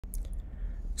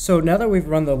So now that we've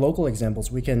run the local examples,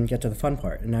 we can get to the fun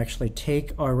part and actually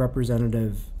take our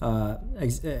representative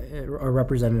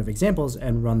examples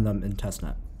and run them in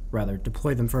testnet. Rather,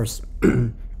 deploy them first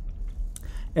and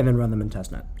then run them in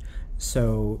testnet.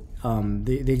 So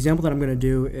the example that I'm going to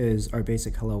do is our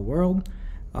basic hello world.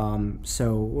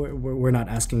 So we're not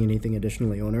asking anything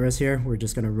additionally onerous here. We're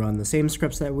just going to run the same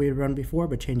scripts that we had run before,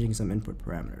 but changing some input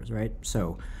parameters, right?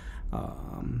 So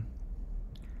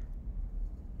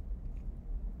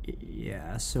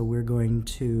yeah, so we're going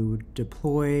to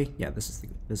deploy, yeah, this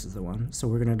is the one. So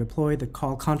we're going to deploy the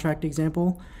call contract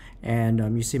example, and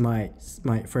you see my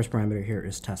first parameter here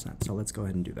is testnet. So let's go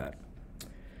ahead and do that.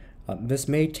 This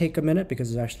may take a minute because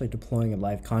it's actually deploying a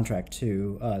live contract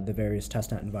to the various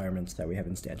testnet environments that we have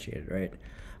instantiated, right?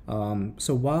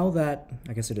 So while that,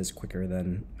 I guess it is quicker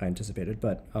than I anticipated,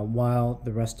 but while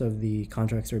the rest of the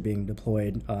contracts are being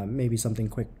deployed, maybe something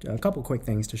quick, a couple quick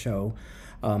things to show.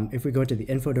 If we go to the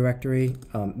info directory,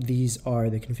 these are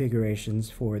the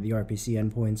configurations for the RPC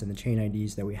endpoints and the chain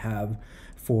IDs that we have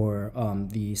for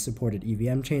the supported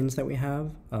EVM chains that we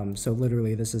have. So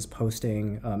literally this is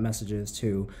posting messages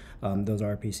to those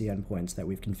RPC endpoints that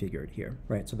we've configured here,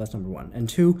 right? So that's number one. And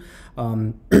two,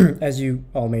 as you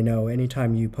all may know,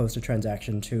 anytime you post a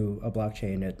transaction to a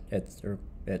blockchain,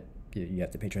 you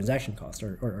have to pay transaction costs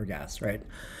or gas, right?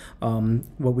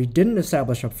 What we didn't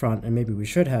establish up front, and maybe we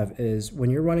should have, is when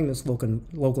you're running this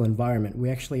local environment, we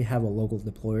actually have a local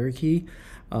deployer key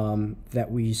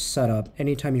that we set up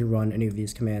anytime you run any of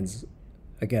these commands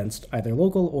against either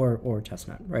local or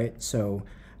testnet, right? So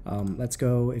let's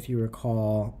go, if you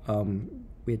recall,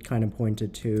 we had kind of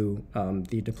pointed to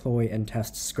the deploy and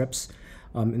test scripts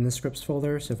in the scripts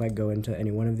folder. So if I go into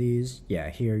any one of these, yeah,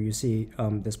 here you see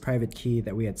this private key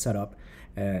that we had set up.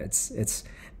 It's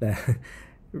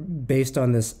based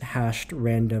on this hashed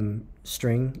random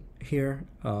string here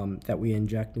that we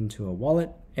inject into a wallet,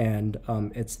 and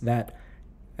it's that,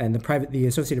 and the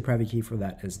associated private key for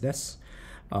that is this,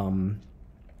 and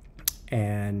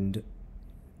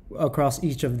across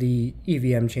each of the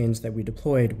EVM chains that we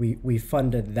deployed, we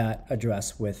funded that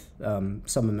address with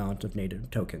some amount of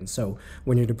native tokens. So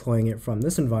when you're deploying it from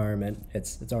this environment,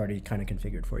 it's already kind of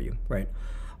configured for you, right?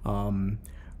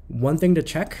 One thing to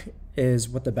check is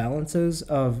what the balances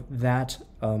of that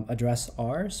address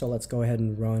are. So let's go ahead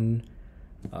and run,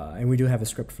 and we do have a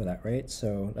script for that, right?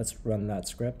 So let's run that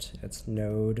script. It's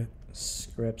node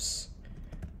scripts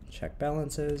check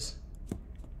balances.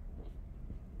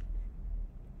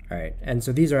 All right, and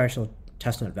so these are actual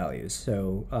testnet values.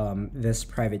 So this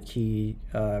private key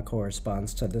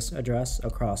corresponds to this address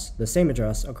across the same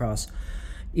address across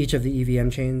each of the EVM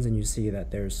chains, and you see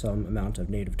that there's some amount of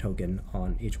native token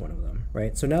on each one of them,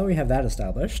 right? So now we have that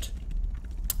established.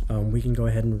 We can go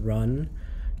ahead and run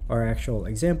our actual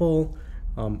example,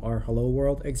 our hello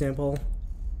world example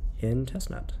in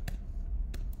testnet.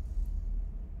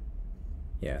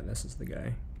 Yeah, this is the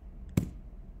guy.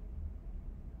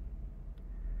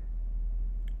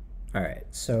 All right,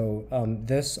 so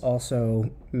this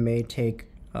also may take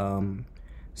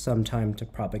some time to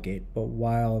propagate, but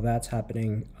while that's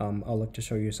happening, I'll look to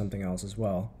show you something else as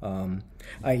well,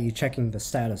 i.e. checking the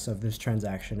status of this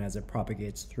transaction as it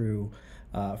propagates through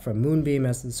from Moonbeam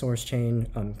as the source chain,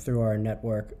 through our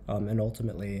network, and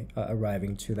ultimately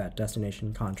arriving to that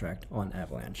destination contract on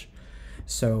Avalanche.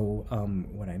 So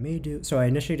what I may do, so I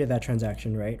initiated that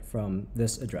transaction right from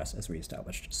this address as we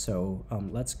established. So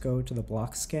let's go to the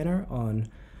block scanner on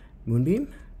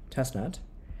Moonbeam, testnet,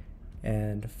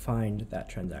 and find that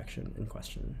transaction in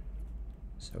question.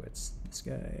 So it's this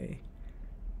guy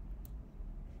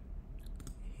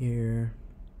here.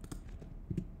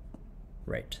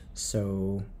 Right,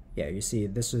 so yeah, you see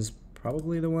this is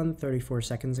probably the one 34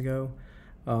 seconds ago.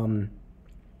 I'm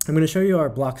going to show you our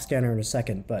block scanner in a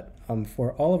second, but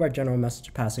for all of our general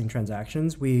message passing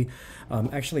transactions, we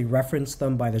actually reference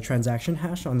them by the transaction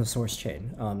hash on the source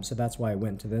chain. So that's why I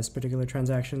went to this particular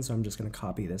transaction. So I'm just going to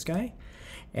copy this guy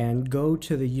and go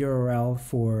to the URL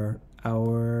for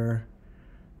our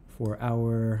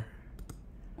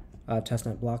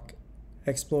testnet block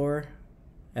explorer,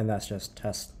 and that's just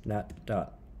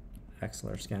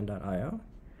testnet.axelarscan.io,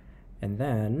 and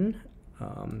then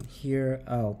here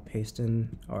I'll paste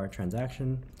in our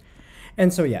transaction.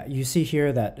 And so yeah, you see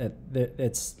here that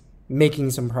it's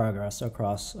making some progress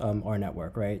across our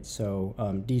network, right?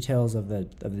 So details of the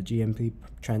GMP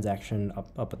transaction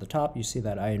up at the top, you see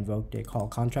that I invoked a call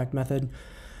contract method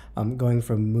going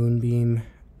from Moonbeam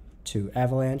to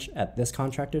Avalanche at this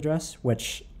contract address,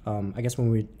 which I guess when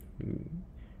we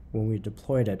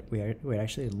deployed it, we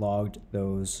actually logged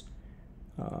those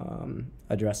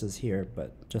addresses here,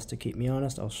 but just to keep me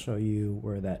honest, I'll show you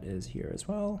where that is here as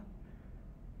well.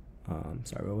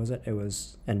 Sorry, what was it? It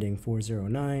was ending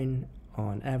 409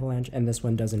 on Avalanche, and this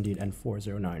one does indeed end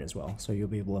 409 as well, so you'll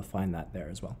be able to find that there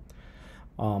as well.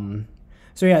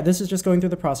 So yeah, this is just going through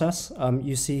the process.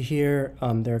 You see here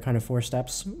there are kind of 4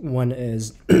 steps. One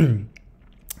is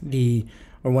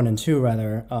or 1 and 2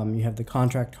 rather, you have the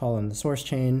contract call in the source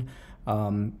chain.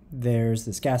 There's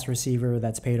this gas receiver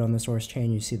that's paid on the source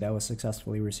chain. You see that was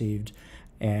successfully received.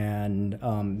 And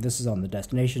this is on the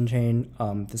destination chain.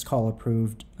 This call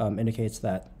approved indicates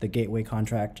that the gateway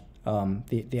contract,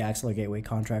 the Axelar gateway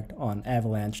contract on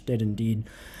Avalanche did indeed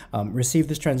receive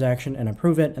this transaction and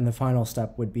approve it. And the final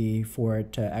step would be for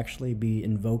it to actually be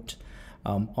invoked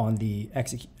on the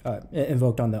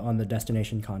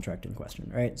destination contract in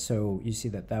question, right? So you see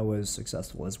that that was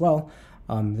successful as well.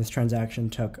 This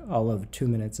transaction took all of 2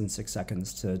 minutes and 6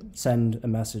 seconds to send a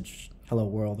message, hello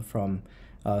world, from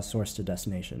source to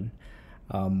destination.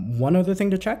 One other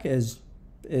thing to check is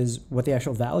what the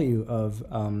actual value of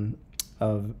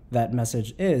that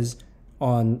message is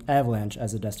on Avalanche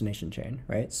as a destination chain,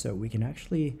 right? So we can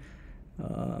actually,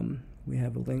 we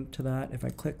have a link to that. If I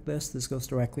click this goes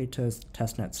directly to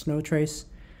testnet snow trace.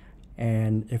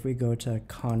 And if we go to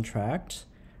contract,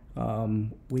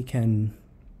 we can,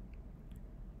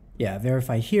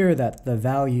 verify here that the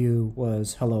value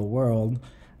was hello world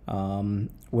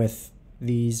with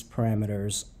these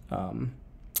parameters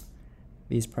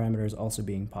also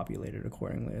being populated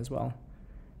accordingly as well.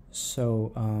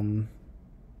 So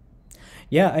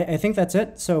I think that's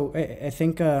it. So I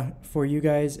think for you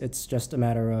guys, it's just a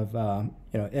matter of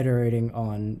iterating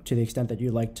on, to the extent that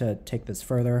you'd like to take this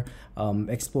further,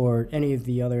 explore any of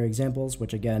the other examples,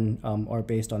 which again are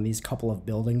based on these couple of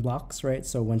building blocks, right?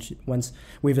 So once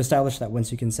we've established that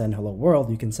once you can send hello world,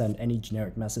 you can send any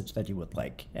generic message that you would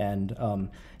like, and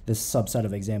this subset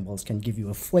of examples can give you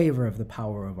a flavor of the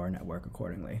power of our network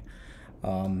accordingly.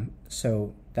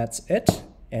 So that's it.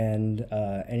 And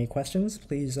any questions,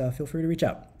 please feel free to reach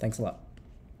out. Thanks a lot.